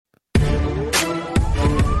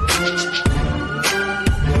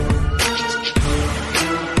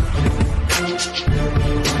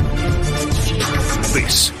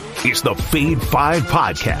is the Fade 5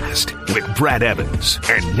 Podcast with Brad Evans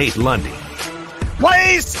and Nate Lundy.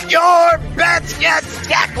 Place your bets, yes,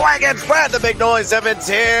 jackwagons. Brad the Big Noise Evans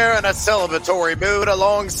here in a celebratory mood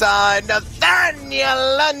alongside Nathaniel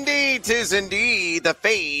Lundy. 'Tis indeed the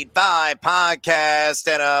Fade 5 Podcast.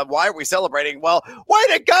 And why are we celebrating? Well, way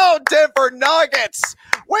to go, Denver Nuggets.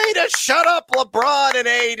 Way to shut up LeBron and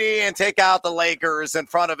AD and take out the Lakers in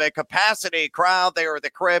front of a capacity crowd. They were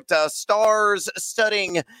the Crypt, stars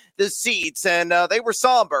studding the seats, and they were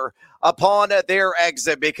somber upon their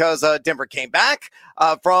exit because Denver came back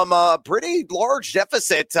from a pretty large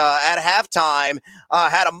deficit at halftime,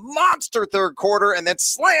 had a monster third quarter, and then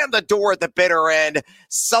slammed the door at the bitter end,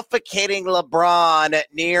 suffocating LeBron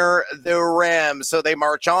near the rim. So they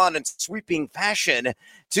march on in sweeping fashion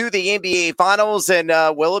to the NBA Finals, and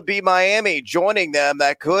will it be Miami joining them?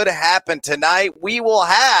 That could happen tonight. We will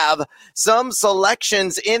have some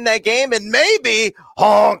selections in that game, and maybe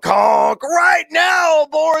honk honk right now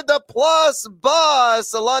aboard the Plus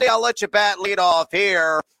Bus. Lundy, I'll let you bat lead off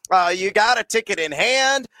here. You got a ticket in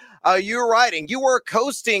hand. You're riding. You were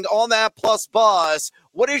coasting on that Plus Bus.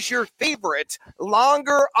 What is your favorite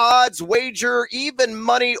longer odds wager, even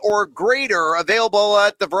money or greater, available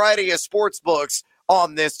at the variety of sports books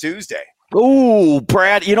on this Tuesday? Oh,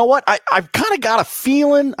 Brad, you know what? I've kind of got a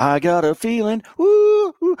feeling. I got a feeling.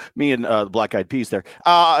 Woo, woo. Me and the Black Eyed Peas there.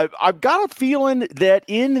 I've got a feeling that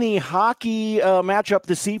in the hockey matchup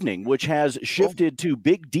this evening, which has shifted to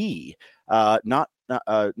Big D, not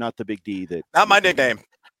the Big D that. Not my nickname.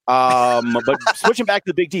 But switching back to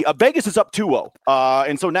the Big D, Vegas is up 2-0.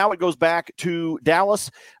 And so now it goes back to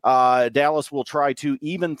Dallas. Dallas will try to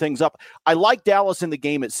even things up. I like Dallas in the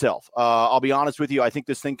game itself. I'll be honest with you. I think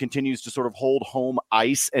this thing continues to sort of hold home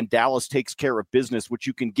ice, and Dallas takes care of business, which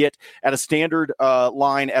you can get at a standard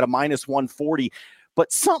line at a -140.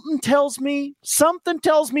 But something tells me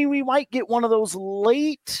we might get one of those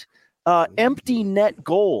late empty net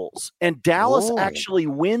goals, and Dallas actually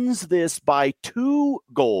wins this by 2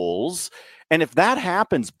 goals. And if that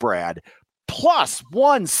happens, Brad, plus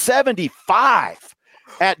 175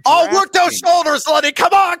 at work those shoulders, Lundy.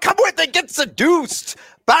 Come on, come with it. Get seduced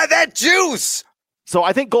by that juice. So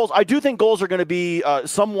I do think goals are going to be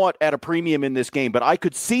somewhat at a premium in this game, but I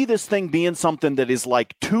could see this thing being something that is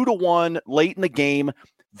like 2-1 late in the game.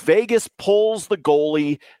 Vegas pulls the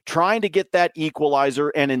goalie trying to get that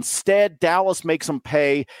equalizer, and instead Dallas makes them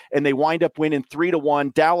pay, and they wind up winning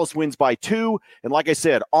 3-1. Dallas wins by 2. And like I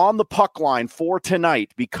said, on the puck line for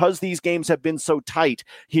tonight, because these games have been so tight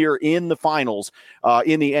here in the finals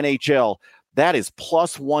in the NHL, that is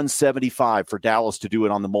plus 175 for Dallas to do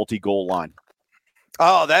it on the multi-goal line.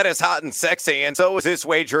 Oh, that is hot and sexy, and so is this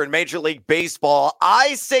wager in Major League Baseball.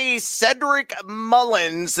 I say Cedric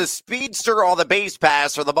Mullins, the speedster on the base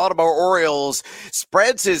pass for the Baltimore Orioles,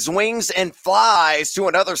 spreads his wings and flies to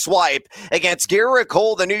another swipe against Garrett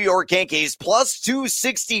Cole, the New York Yankees, plus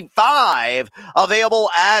 265, available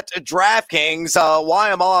at DraftKings. Why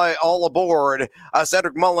am I all aboard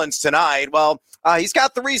Cedric Mullins tonight? Well, he's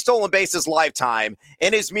got 3 stolen bases lifetime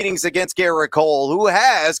in his meetings against Garrett Cole, who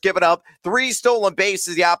has given up 3 stolen bases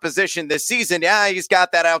to the opposition this season. Yeah, he's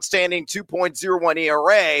got that outstanding 2.01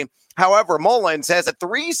 ERA. However, Mullins has a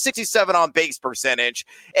 367 on base percentage,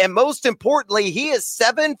 and most importantly, he is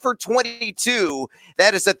 7 for 22.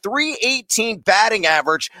 That is a 318 batting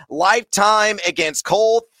average lifetime against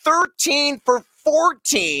Cole, 13 for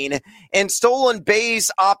 14 in stolen base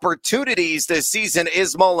opportunities this season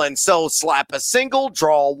is Mullins. So slap a single,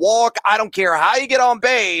 draw a walk. I don't care how you get on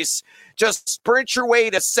base. Just sprint your way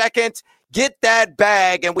to second, get that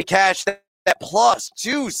bag, and we cash that plus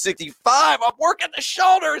 265. I'm working the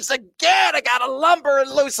shoulders again. I got to lumber and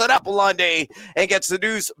loosen up, Lundy, and get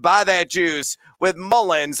seduced by that juice with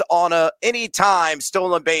Mullins on a anytime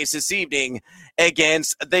stolen base this evening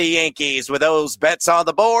against the Yankees. With those bets on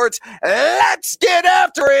the boards, let's get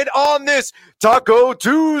after it on this Taco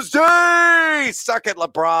Tuesday. Suck it,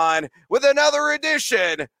 LeBron, with another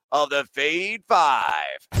edition of the Fade 5.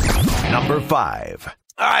 Number 5.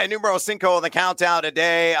 All right, numero 5 on the countdown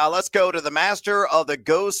today. Let's go to the master of the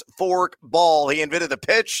Ghost Fork Ball. He invented the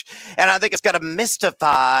pitch, and I think it's going to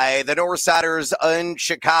mystify the Northsiders in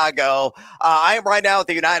Chicago. I am right now at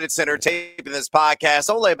the United Center taping this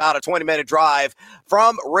podcast, only about a 20-minute drive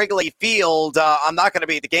from Wrigley Field. I'm not going to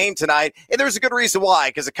be at the game tonight, and there's a good reason why,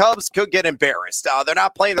 because the Cubs could get embarrassed. They're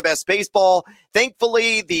not playing the best baseball.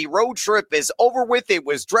 Thankfully, the road trip is over with. It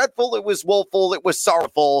was dreadful. It was woeful. It was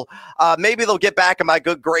sorrowful. Maybe they'll get back in my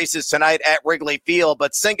good graces tonight at Wrigley Field,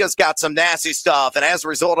 but Senga's got some nasty stuff, and as a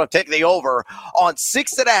result, I'm taking the over on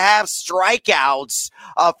 6.5 strikeouts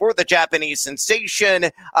for the Japanese sensation.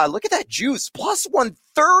 Look at that juice, plus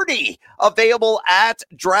 130 available at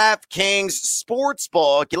DraftKings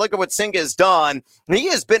Sportsbook. You look at what Senga has done. He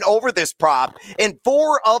has been over this prop in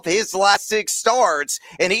 4 of his last 6 starts,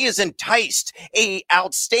 and he has enticed a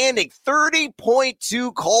outstanding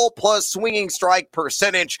 30.2 call plus swinging strike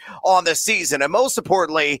percentage on the season. And most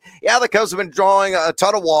importantly, the Cubs have been drawing a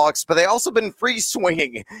ton of walks, but they also been free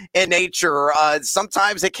swinging in nature.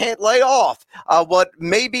 Sometimes they can't lay off what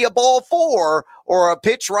may be a ball 4 or a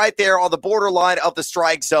pitch right there on the borderline of the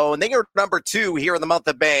strike zone. They are number 2 here in the month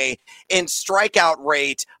of May in strikeout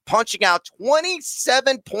rate, punching out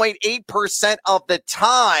 27.8% of the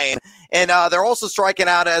time. And they're also striking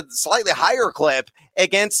out at a slightly higher clip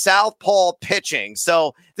against southpaw pitching.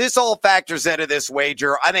 So this all factors into this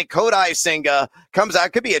wager. I think Kodai Senga comes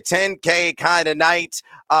out, could be a 10K kind of night.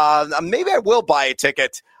 Maybe I will buy a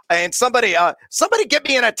ticket. And somebody get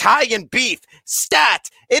me an Italian beef stat.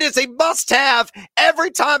 It is a must-have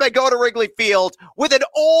every time I go to Wrigley Field with an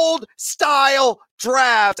old-style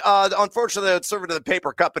draft. Unfortunately, it's serving to the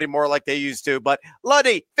paper cup anymore like they used to. But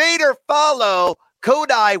Lundy, Vader, follow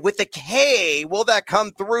Kodai with a K. Will that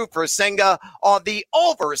come through for Senga on the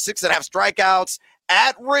over 6.5 strikeouts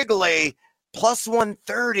at Wrigley, plus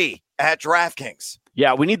 130 at DraftKings?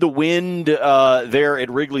 Yeah, we need the wind there at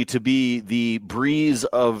Wrigley to be the breeze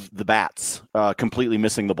of the bats, completely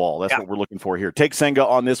missing the ball. That's what we're looking for here. Take Senga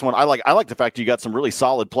on this one. I like the fact you got some really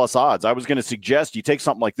solid plus odds. I was going to suggest you take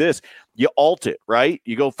something like this, you alt it, right?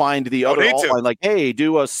 You go find the other alt line, like, hey,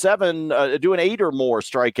 do a 7, do an 8 or more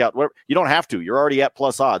strikeout. Whatever. You don't have to. You're already at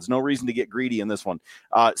plus odds. No reason to get greedy in this one.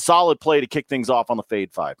 Solid play to kick things off on the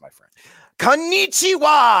Fade 5, my friend.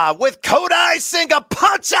 Konnichiwa with Kodai Senga.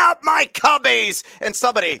 Punch out my Cubbies. And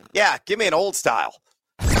somebody, give me an old style.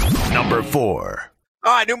 Number 4.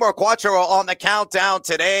 All right, numero cuatro on the countdown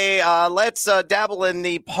today. Let's dabble in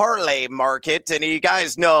the parlay market. And you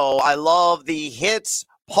guys know I love the hits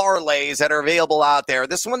parlays that are available out there.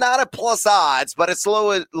 This one not at plus odds, but it's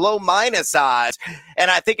low minus odds. And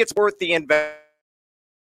I think it's worth the investment.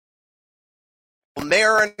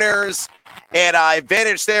 Mariners, and I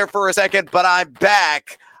vanished there for a second, but I'm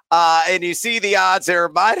back. And you see the odds there,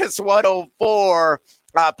 minus 104.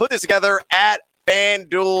 Put this together at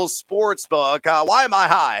FanDuel Sportsbook. Why am I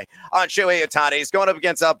high on Shohei Ohtani? He's going up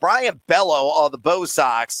against Brian Bello of the Bo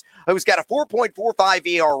Sox, who's got a 4.45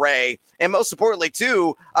 ERA. And most importantly,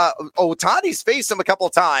 too, Ohtani's faced him a couple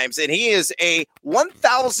of times, and he is a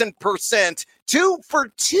 1,000% 2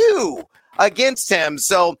 for 2 against him.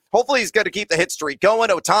 So hopefully he's going to keep the hit streak going.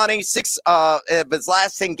 Ohtani, 6 of his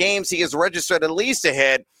last 10 games, he has registered at least a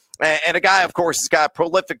hit. And a guy, of course, has got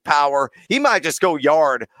prolific power. He might just go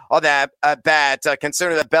yard on that bat,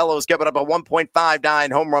 considering that Bello's giving up a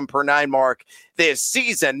 1.59 home run per 9 mark this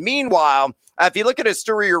season. Meanwhile, if you look at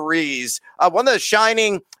Esteury Ruiz, one of the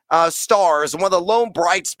shining stars, one of the lone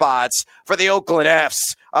bright spots for the Oakland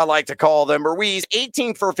Fs, I like to call them. Ruiz,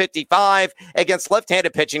 18 for 55 against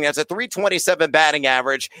left-handed pitching. That's a 327 batting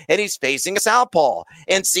average, and he's facing a southpaw.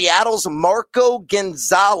 And Seattle's Marco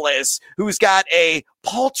Gonzalez, who's got a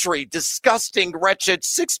paltry, disgusting, wretched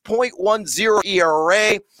 6.10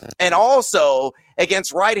 ERA, and also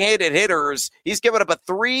against right-handed hitters, he's given up a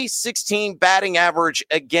 316 batting average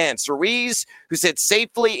against. Ruiz, who's hit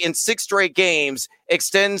safely in 6 straight games,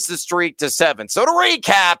 extends the streak to 7. So to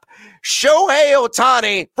recap, Shohei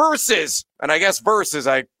Ohtani versus, and I guess versus,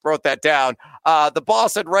 I wrote that down, the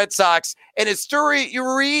Boston Red Sox, and Esteury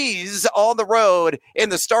Ruiz on the road in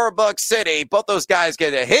the Starbucks City. Both those guys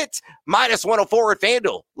get a hit, minus 104 at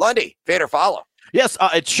FanDuel. Lundy, Vader, follow. Yes,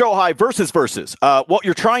 it's Shohei versus. What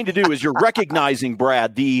you're trying to do is you're recognizing,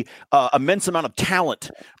 Brad, the immense amount of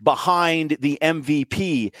talent behind the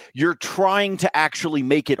MVP. You're trying to actually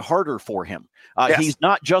make it harder for him. Yes. He's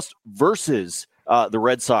not just versus the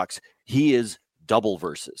Red Sox. He is double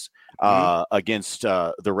versus against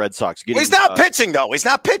the Red Sox. He's not pitching, though. He's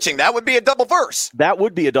not pitching. That would be a double verse. That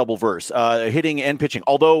would be a double verse, hitting and pitching.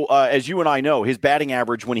 Although, as you and I know, his batting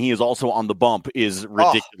average when he is also on the bump is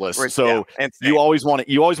ridiculous. You always want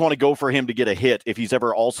to go for him to get a hit if he's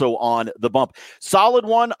ever also on the bump. Solid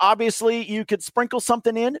one. Obviously, you could sprinkle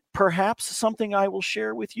something in, perhaps something I will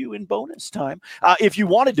share with you in bonus time. If you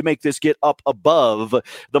wanted to make this get up above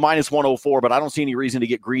the minus 104, but I don't see any reason to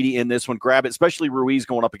get greedy in this one. Grab it, especially Ruiz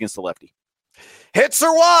going up against the lefty. Hits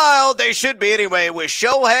are wild. They should be anyway with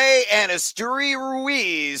Shohei and Esteury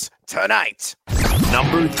Ruiz tonight.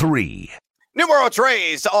 Number 3. Numero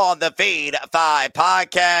Trays on the Fade 5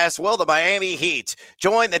 podcast. Will the Miami Heat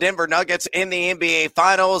join the Denver Nuggets in the NBA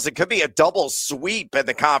Finals? It could be a double sweep in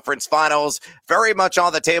the conference finals. Very much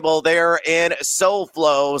on the table there in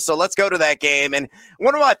SoFlo. So let's go to that game. And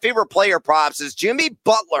one of my favorite player props is Jimmy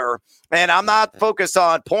Butler. And I'm not focused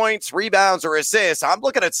on points, rebounds, or assists. I'm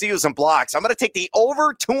looking at steals and blocks. I'm going to take the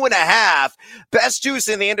over 2.5. Best juice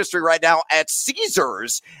in the industry right now at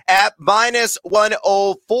Caesars at minus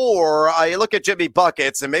 104. You look at Jimmy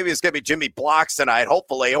Buckets, and maybe it's going to be Jimmy Blocks tonight,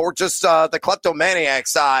 hopefully, or just the kleptomaniac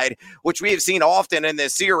side, which we have seen often in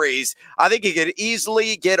this series. I think he could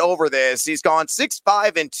easily get over this. He's gone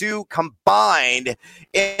 6-5-2 combined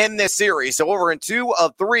in this series, so over in 2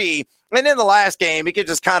 of 3. And in the last game, he could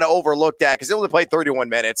just kind of overlook that because he only played 31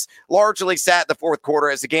 minutes, largely sat in the fourth quarter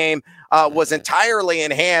as the game was entirely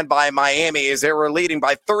in hand by Miami as they were leading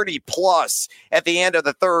by 30-plus at the end of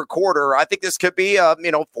the third quarter. I think this could be a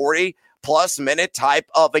 40-plus minute type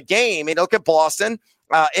of a game. And look at Boston.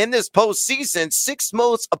 In this postseason, 6th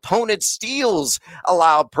most opponent steals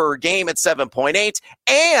allowed per game at 7.8.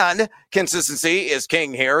 And consistency is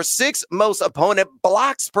king here. 6th most opponent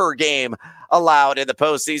blocks per game allowed in the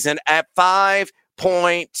postseason at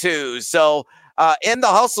 5.2. So in the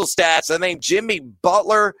hustle stats, I think Jimmy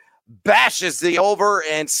Butler bashes the over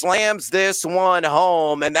and slams this one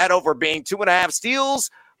home. And that over being 2.5 steals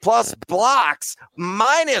plus blocks,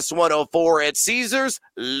 minus 104 at Caesars.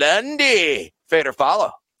 Lundy. Fade or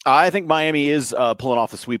follow? I think Miami is pulling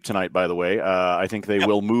off the sweep tonight, by the way. I think they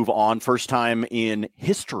will move on. First time in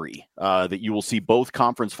history that you will see both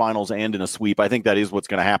conference finals and in a sweep. I think that is what's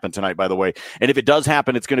going to happen tonight, by the way. And if it does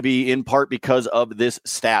happen, it's going to be in part because of this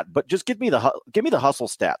stat. But just give me the hustle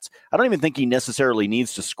stats. I don't even think he necessarily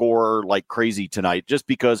needs to score like crazy tonight, just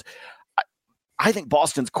because I think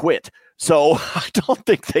Boston's quit. So I don't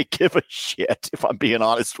think they give a shit, if I'm being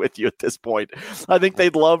honest with you at this point. I think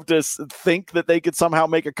they'd love to think that they could somehow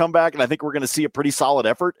make a comeback, and I think we're going to see a pretty solid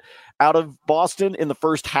effort out of Boston in the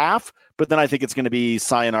first half. But then I think it's going to be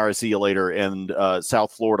sayonara, see you later, and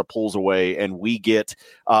South Florida pulls away, and we get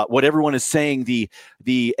what everyone is saying the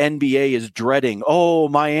NBA is dreading. Oh,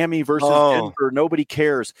 Miami versus Denver. Nobody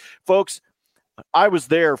cares. Folks, I was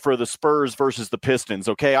there for the Spurs versus the Pistons,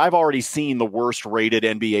 okay? I've already seen the worst rated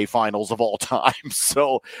NBA finals of all time,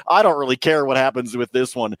 so I don't really care what happens with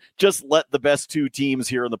this one. Just let the best 2 teams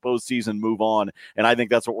here in the postseason move on, and I think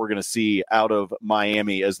that's what we're going to see out of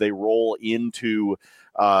Miami as they roll into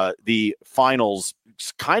the finals,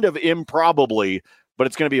 kind of improbably, but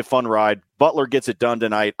it's going to be a fun ride. Butler gets it done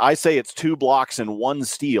tonight. I say it's 2 blocks and 1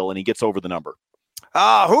 steal, and he gets over the number.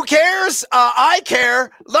 Who cares? I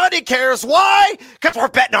care. Lundy cares. Why? Because we're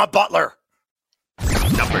betting on Butler.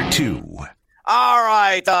 Number 2. All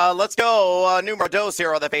right, let's go. Numero dos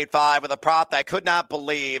here on the Fade 5 with a prop that I could not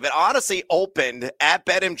believe. It honestly opened at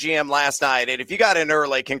BetMGM last night, and if you got in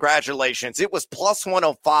early, congratulations. It was plus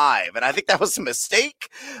 105, and I think that was a mistake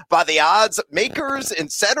by the odds makers and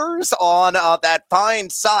setters on that fine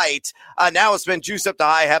site. Now it's been juiced up to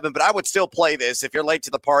high heaven, but I would still play this if you're late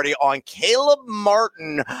to the party on Caleb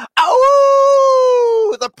Martin.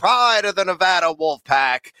 Oh, the pride of the Nevada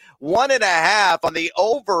Wolfpack. 1.5 on the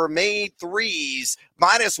over made threes,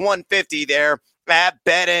 minus 150 there at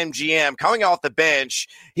BetMGM. Coming off the bench,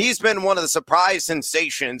 he's been one of the surprise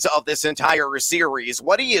sensations of this entire series.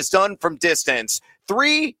 What he has done from distance,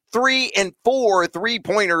 3, 3, and 4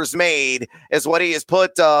 3-pointers made is what he has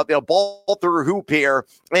put ball through hoop here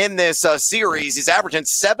in this series. He's averaging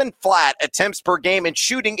 7 flat attempts per game and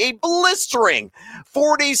shooting a blistering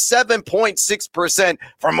 47.6%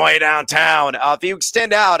 from way downtown. If you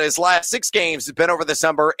extend out his last 6 games, has been over this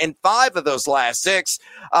number in 5 of those last 6.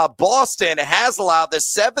 Boston has allowed the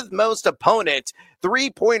 7th most opponent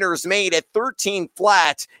 3-pointers made at 13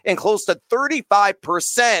 flat and close to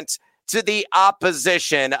 35% to the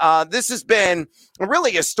opposition. This has been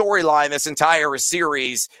really a storyline this entire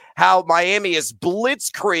series, how Miami has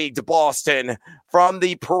blitzkrieged Boston from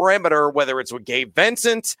the perimeter, whether it's with Gabe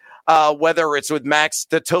Vincent, whether it's with Max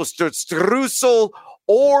the Toaster Strusel,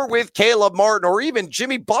 or with Caleb Martin, or even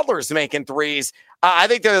Jimmy Butler's making threes. I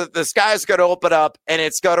think the sky's going to open up, and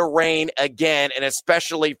it's going to rain again, and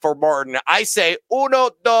especially for Martin. I say uno,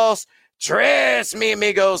 dos, tres, mi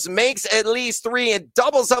amigos, makes at least 3 and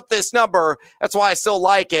doubles up this number. That's why I still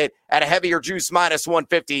like it at a heavier juice, minus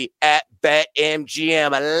 150 at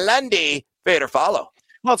BetMGM. Lundy, fade or follow?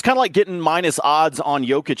 Well, it's kind of like getting minus odds on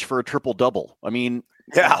Jokic for a triple-double. I mean,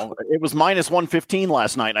 It was minus 115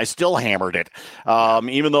 last night, and I still hammered it.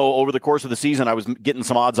 Even though over the course of the season, I was getting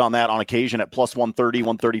some odds on that on occasion at plus 130,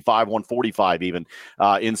 135, 145 even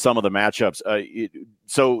in some of the matchups.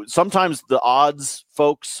 So sometimes the odds,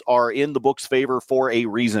 folks, are in the book's favor for a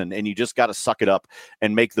reason, and you just got to suck it up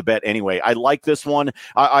and make the bet anyway. I like this one.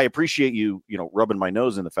 I appreciate you rubbing my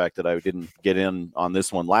nose in the fact that I didn't get in on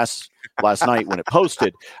this one last night when it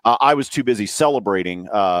posted. I was too busy celebrating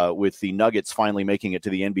with the Nuggets finally making it to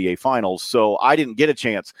the NBA Finals, so I didn't get a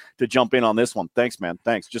chance to jump in on this one. Thanks, man.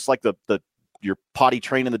 Thanks. Just like your potty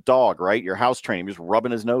training the dog, right? Your house training, just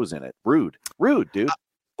rubbing his nose in it. Rude, dude.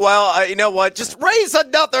 Well, you know what? Just raise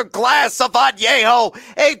another glass of añejo.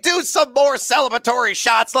 Hey, do some more celebratory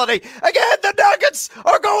shots, Lundy. Again, the Nuggets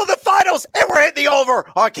are going to the finals, and we're hitting the over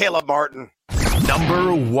on Caleb Martin.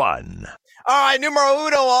 Number 1. All right, numero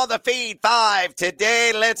uno on the feed 5.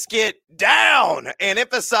 Today, let's get down and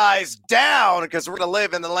emphasize down because we're going to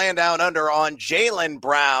live in the land down under on Jaylen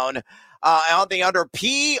Brown. On the under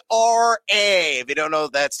PRA. If you don't know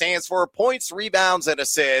what that stands for, points, rebounds, and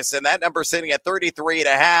assists. And that number sitting at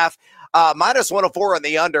 33.5. Minus 104 on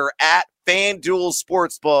the under at FanDuel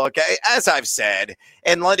Sportsbook. As I've said,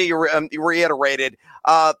 and Lundy reiterated,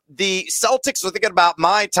 the Celtics are thinking about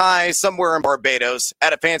Mai Tai somewhere in Barbados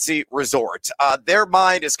at a fancy resort. Their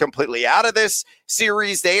mind is completely out of this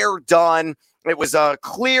series. They are done. It was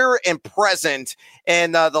clear and present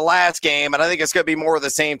in the last game, and I think it's going to be more of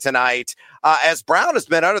the same tonight. As Brown has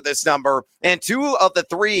been under this number in 2 of the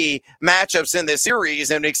 3 matchups in this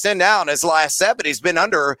series, and extend down his last 7, he's been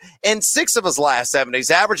under in 6 of his last 7.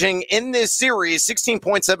 He's averaging in this series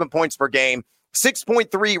 16.7 points per game,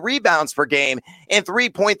 6.3 rebounds per game, and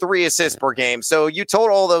 3.3 assists per game. So you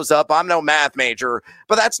total all those up. I'm no math major,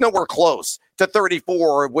 but that's nowhere close to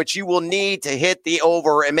 34, which you will need to hit the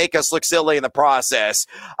over and make us look silly in the process.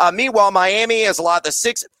 Meanwhile, Miami has allowed the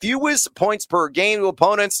 6th fewest points per game to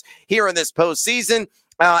opponents here in this postseason,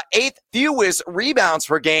 8th fewest rebounds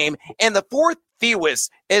per game, and the 4th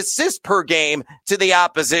fewest assists per game to the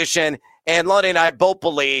opposition. And Lundy and I both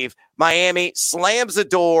believe Miami slams the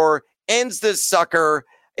door, ends this sucker.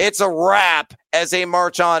 It's a wrap as they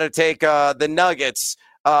march on to take the Nuggets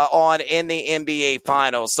on in the NBA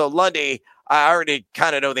Finals. So, Lundy, I already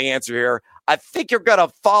kind of know the answer here. I think you're going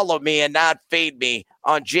to follow me and not fade me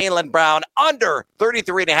on Jaylen Brown under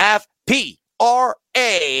 33.5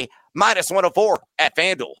 PRA minus 104 at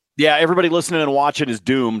FanDuel. Yeah, everybody listening and watching is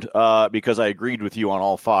doomed because I agreed with you on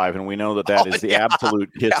all 5, and we know that is the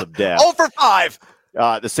absolute kiss of death. 0 for 5.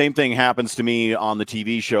 The same thing happens to me on the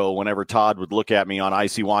TV show whenever Todd would look at me on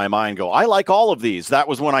ICYMI and go, I like all of these. That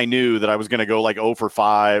was when I knew that I was going to go like 0 for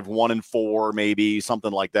 5, 1 and 4, maybe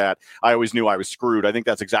something like that. I always knew I was screwed. I think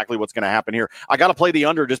that's exactly what's going to happen here. I got to play the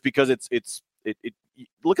under just because it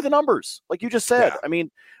look at the numbers. Like you just said, yeah. I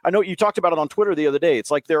mean, I know you talked about it on Twitter the other day. It's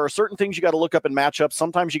like there are certain things you got to look up in matchups.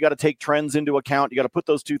 Sometimes you got to take trends into account. You got to put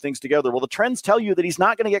those two things together. Well, the trends tell you that he's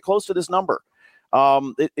not going to get close to this number.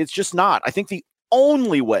 It's just not. I think the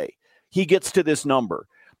only way he gets to this number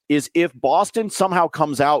is if Boston somehow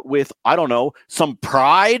comes out with, I don't know, some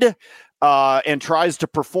pride and tries to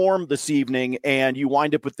perform this evening, and you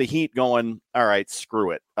wind up with the Heat going, all right,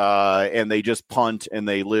 screw it. And they just punt and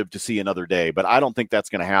they live to see another day. But I don't think that's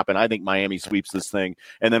going to happen. I think Miami sweeps this thing,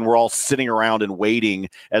 and then we're all sitting around and waiting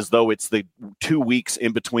as though it's the 2 weeks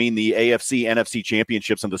in between the AFC, NFC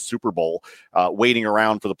championships and the Super Bowl, waiting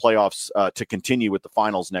around for the playoffs to continue with the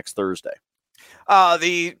finals next Thursday.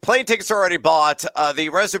 The plane tickets are already bought. The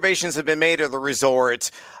reservations have been made at the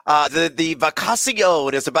resort. The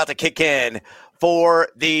vacacion is about to kick in for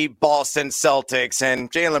the Boston Celtics,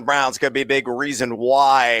 and Jaylen Brown's going to be a big reason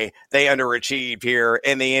why they underachieved here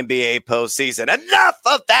in the NBA postseason. Enough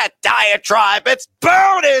of that diatribe. It's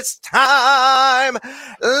bonus time.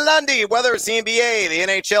 Lundy, whether it's the NBA,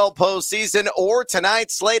 the NHL postseason, or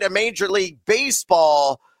tonight's slate of Major League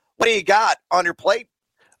Baseball, what do you got on your plate?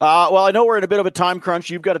 Well, I know we're in a bit of a time crunch.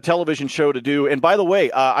 You've got a television show to do. And by the way,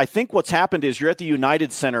 I think what's happened is you're at the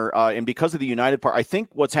United Center, and because of the United part, I think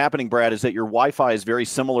what's happening, Brad, is that your Wi-Fi is very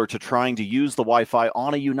similar to trying to use the Wi-Fi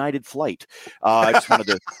on a United flight. I just wanted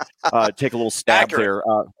to take a little stab there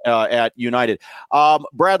at United.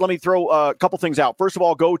 Brad, let me throw a couple things out. First of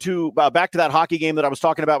all, go to back to that hockey game that I was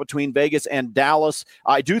talking about between Vegas and Dallas.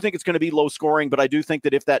 I do think it's going to be low scoring, but I do think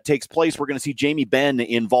that if that takes place, we're going to see Jamie Benn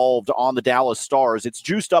involved on the Dallas Stars. It's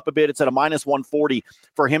juiced up a bit. It's at a minus 140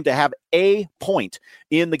 for him to have a point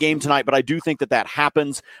in the game tonight, but I do think that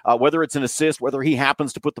happens, whether it's an assist, whether he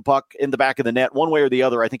happens to put the puck in the back of the net, one way or the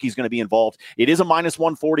other. I think he's going to be involved. It is a minus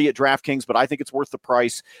 140 at DraftKings, but I think it's worth the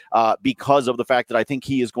price. because of the fact that I think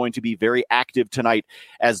he is going to be very active tonight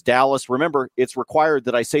as Dallas. Remember, it's required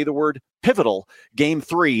that I say the word pivotal game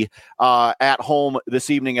 3 at home this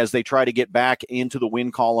evening as they try to get back into the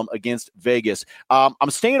win column against Vegas. I'm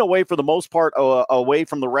staying away for the most part away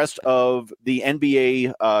from the rest of the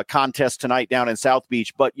NBA contest tonight down in South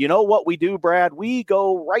Beach. But you know what we do, Brad? We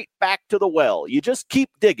go right back to the well. You just keep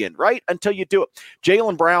digging, right? Until you do it.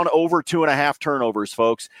 Jaylen Brown over 2.5 turnovers,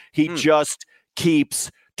 folks. He just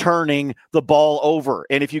keeps turning the ball over.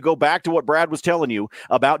 And if you go back to what Brad was telling you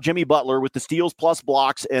about Jimmy Butler with the steals plus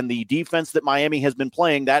blocks and the defense that Miami has been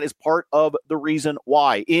playing, that is part of the reason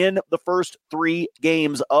why. In the first 3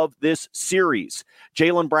 games of this series,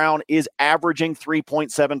 Jaylen Brown is averaging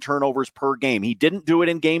 3.7 turnovers per game. He didn't do it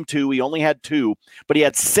in game 2. He only had 2, but he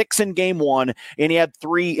had 6 in game 1, and he had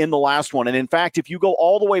 3 in the last one. And in fact, if you go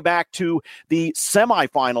all the way back to the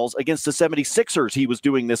semifinals against the 76ers, he was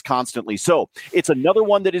doing this constantly. So it's another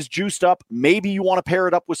one that is juiced up. Maybe you want to pair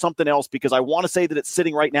it up with something else, because I want to say that it's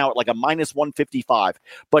sitting right now at like a minus 155,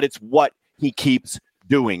 but it's what he keeps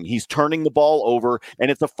doing. He's turning the ball over, and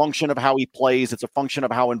it's a function of how he plays. It's a function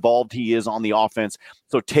of how involved he is on the offense.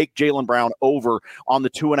 So take Jaylen Brown over on the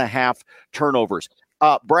 2.5 turnovers.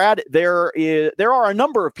 Brad, there are a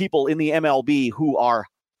number of people in the MLB who are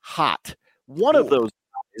hot. One of those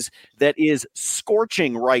that is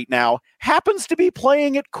scorching right now happens to be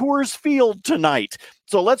playing at Coors Field tonight.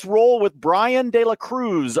 So let's roll with Brian De La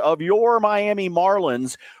Cruz of your Miami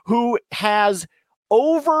Marlins, who has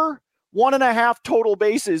over 1.5 total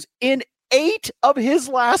bases in 8 of his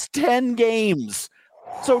last 10 games.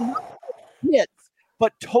 So not hits,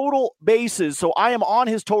 but total bases. So I am on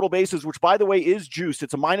his total bases, which, by the way, is juiced.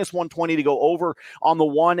 It's a minus 120 to go over on the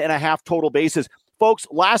 1.5 total bases. Folks,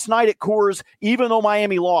 last night at Coors, even though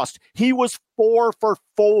Miami lost, he was 4 for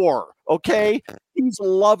 4, okay? He's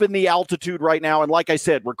loving the altitude right now, and like I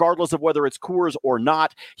said, regardless of whether it's Coors or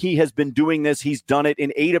not, he has been doing this. He's done it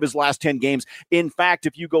in 8 of his last 10 games. In fact,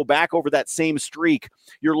 if you go back over that same streak,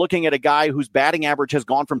 you're looking at a guy whose batting average has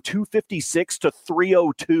gone from 256 to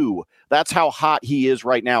 302. That's how hot he is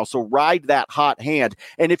right now, so ride that hot hand.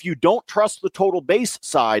 And if you don't trust the total base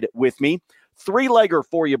side with me, 3-legger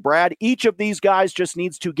for you, Brad. Each of these guys just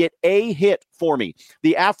needs to get a hit for me.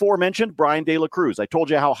 The aforementioned Brian De La Cruz. I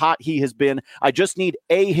told you how hot he has been. I just need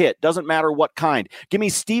a hit. Doesn't matter what kind. Give me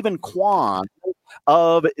Stephen Kwan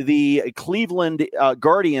of the Cleveland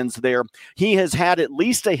Guardians there. He has had at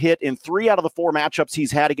least a hit in 3 out of the 4 matchups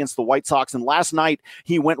he's had against the White Sox. And last night,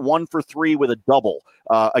 he went 1 for 3 with a double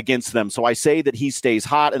against them. So I say that he stays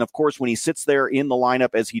hot. And of course, when he sits there in the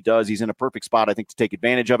lineup as he does, he's in a perfect spot, I think, to take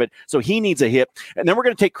advantage of it. So he needs a hit. And then we're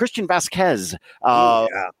going to take Christian Vasquez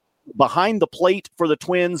behind the plate for the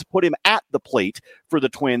Twins, put him at the plate for the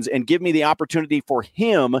Twins, and give me the opportunity for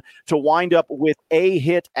him to wind up with a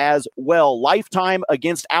hit as well. Lifetime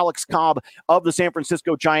against Alex Cobb of the San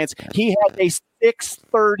Francisco Giants. He had a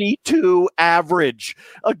 632 average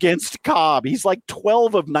against Cobb. He's like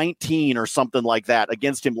 12 of 19 or something like that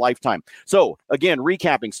against him lifetime. So again,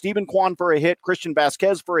 recapping, Stephen Kwan for a hit, Christian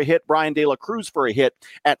Vasquez for a hit, Brian De La Cruz for a hit.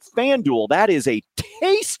 At FanDuel, that is a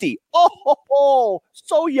tasty,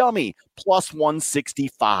 so yummy, plus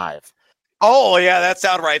 165. Oh, yeah, that's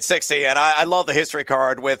outright 60, and I love the history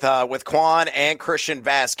card with Kwan and Christian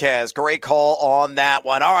Vasquez. Great call on that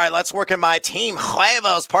one. All right, let's work in my Team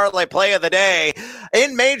Huevos parlay play of the day.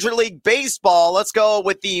 In Major League Baseball, let's go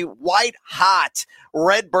with the white-hot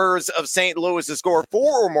Redbirds of St. Louis to score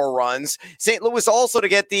 4 or more runs. St. Louis also to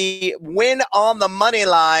get the win on the money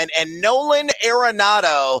line, and Nolan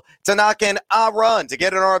Arenado to knock in a run to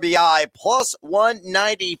get an RBI, plus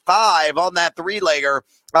 195 on that 3-legger.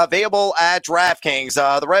 Available at DraftKings.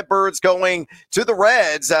 The Redbirds going to the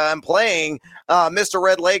Reds and playing Mr.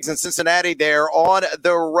 Red Legs in Cincinnati there on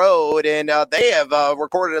the road. And they have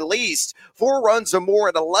recorded at least 4 runs or more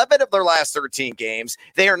in 11 of their last 13 games.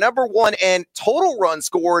 They are number 1 in total runs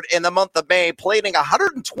scored in the month of May, playing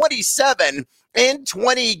 127 in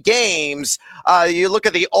 20 games. You look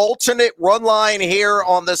at the alternate run line here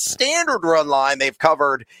on the standard run line they've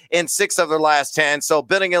covered in 6 of their last 10. So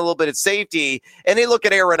building a little bit of safety. And you look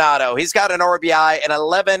at Arenado. He's got an RBI in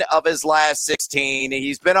 11 of his last 16.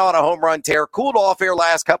 He's been on a home run tear, cooled off here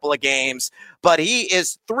last couple of games, but he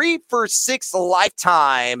is 3 for 6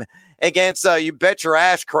 lifetime against, you bet your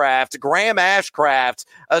Ashcraft, Graham Ashcraft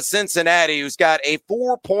of Cincinnati, who's got a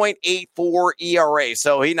 4.84 ERA.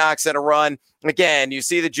 So he knocks in a run. Again, you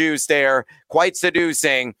see the juice there, quite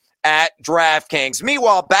seducing. at DraftKings.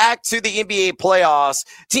 Meanwhile, back to the NBA playoffs.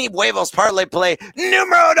 Team Huevos parlay play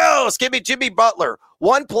numero dos. Give me Jimmy Butler,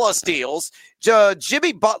 1+ steals.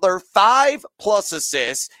 Jimmy Butler, 5+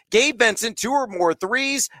 assists. Gabe Benson, 2 or more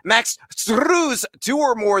threes. Max Strus, 2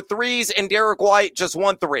 or more threes. And Derek White, just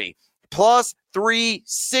 1 3. Plus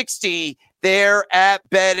 360 there at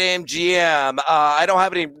BetMGM. I don't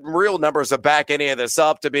have any real numbers to back any of this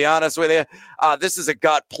up, to be honest with you. This is a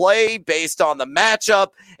gut play based on the matchup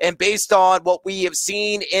and based on what we have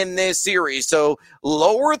seen in this series. So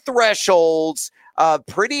lower thresholds,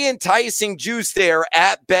 pretty enticing juice there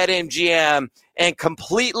at BetMGM, and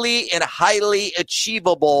completely and highly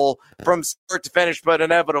achievable from start to finish, but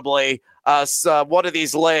inevitably one of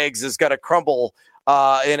these legs is going to crumble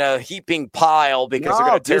in a heaping pile because they're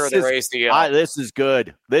going to tear their ACL. This is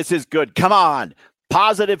good. This is good. Come on.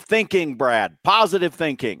 Positive thinking, Brad. Positive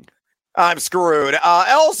thinking. I'm screwed.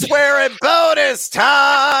 Elsewhere in bonus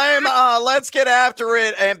time, let's get after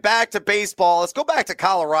it and back to baseball. Let's go back to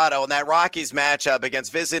Colorado and that Rockies matchup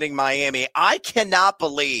against visiting Miami. I cannot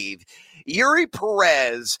believe Yuri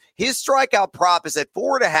Perez, his strikeout prop is at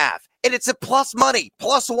 4.5. And it's at plus money,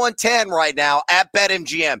 plus 110 right now at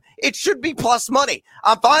BetMGM. It should be plus money.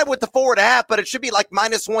 I'm fine with the 4.5, but it should be like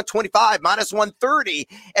minus 125, minus 130,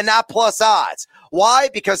 and not plus odds. Why?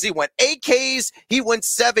 Because he went 8 Ks, he went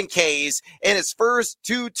 7 Ks in his first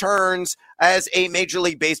 2 turns as a Major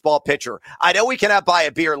League Baseball pitcher. I know he cannot buy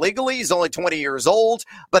a beer legally. He's only 20 years old,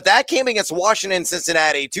 but that came against Washington and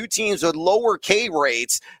Cincinnati, 2 teams with lower K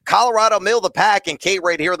rates. Colorado milled the pack in K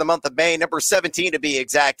rate here in the month of May, number 17 to be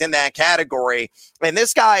exact in that category. And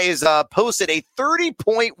this guy is posted a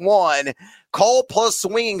 30.1 call plus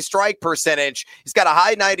swinging strike percentage. He's got a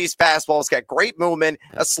high 90s fastball. He's got great movement,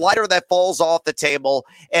 a slider that falls off the table,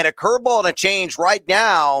 and a curveball and a change right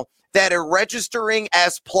now that are registering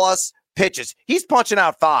as plus pitches. He's punching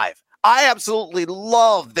out 5. I absolutely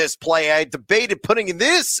love this play. I debated putting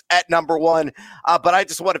this at number 1, but I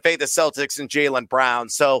just want to fade the Celtics and Jaylen Brown.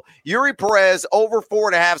 So Yuri Perez over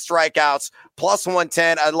 4.5 strikeouts, plus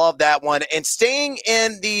 110. I love that one. And staying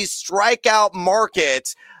in the strikeout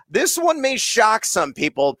market, this one may shock some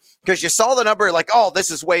people because you saw the number like, oh,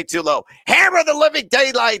 this is way too low. Hammer the living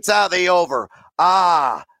daylights out of the over.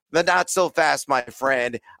 But not so fast, my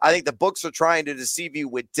friend. I think the books are trying to deceive you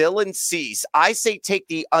with Dylan Cease. I say take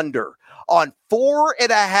the under on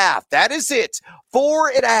 4.5. That is it.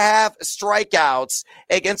 4.5 strikeouts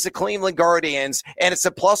against the Cleveland Guardians, and it's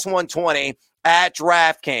a plus 120 at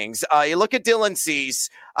DraftKings. You look at Dylan Cease.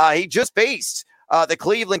 He just faced the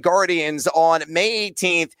Cleveland Guardians on May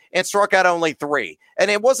 18th and struck out only 3. And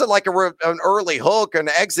it wasn't like an early hook, an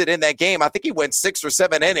exit in that game. I think he went 6 or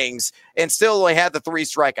 7 innings and still only had the 3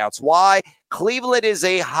 strikeouts. Why? Cleveland is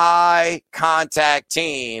a high contact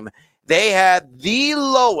team. They had the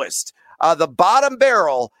lowest, the bottom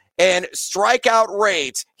barrel and strikeout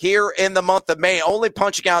rate here in the month of May, only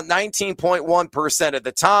punching out 19.1% of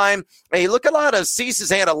the time. And you look at a lot of Cease's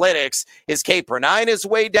analytics, his K/9 is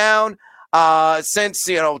way down. Since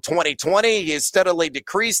 2020, he has steadily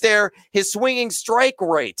decreased there. His swinging strike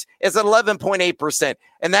rate is at 11.8%,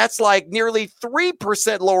 and that's like nearly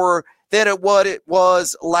 3% lower than what it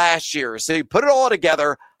was last year. So you put it all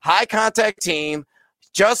together, high contact team,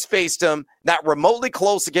 just faced him, not remotely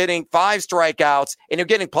close to getting 5 strikeouts, and you're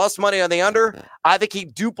getting plus money on the under. I think he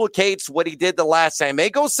duplicates what he did the last time.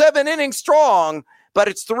 May go 7 innings strong, but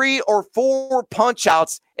it's 3 or 4 punch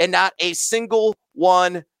outs and not a single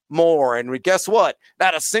one more. And guess what?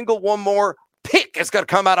 Not a single one more pick is going to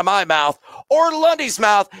come out of my mouth or Lundy's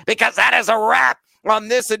mouth, because that is a wrap on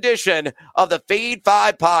this edition of the Fade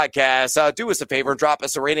 5 podcast. Do us a favor and drop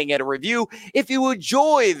us a rating and a review. If you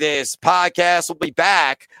enjoy this podcast, we'll be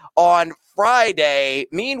back on Friday.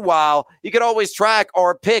 Meanwhile, you can always track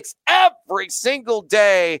our picks every single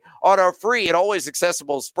day on our free and always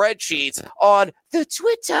accessible spreadsheets on the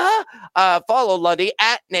Twitter. Follow Lundy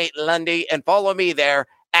at Nate Lundy and follow me there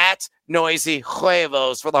at Noisy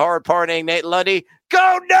Huevos. For the hard partying Nate Lundy,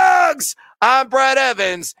 go Nugs! I'm Brad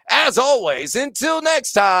Evans. As always, until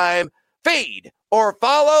next time, feed or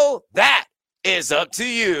follow, that is up to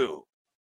you.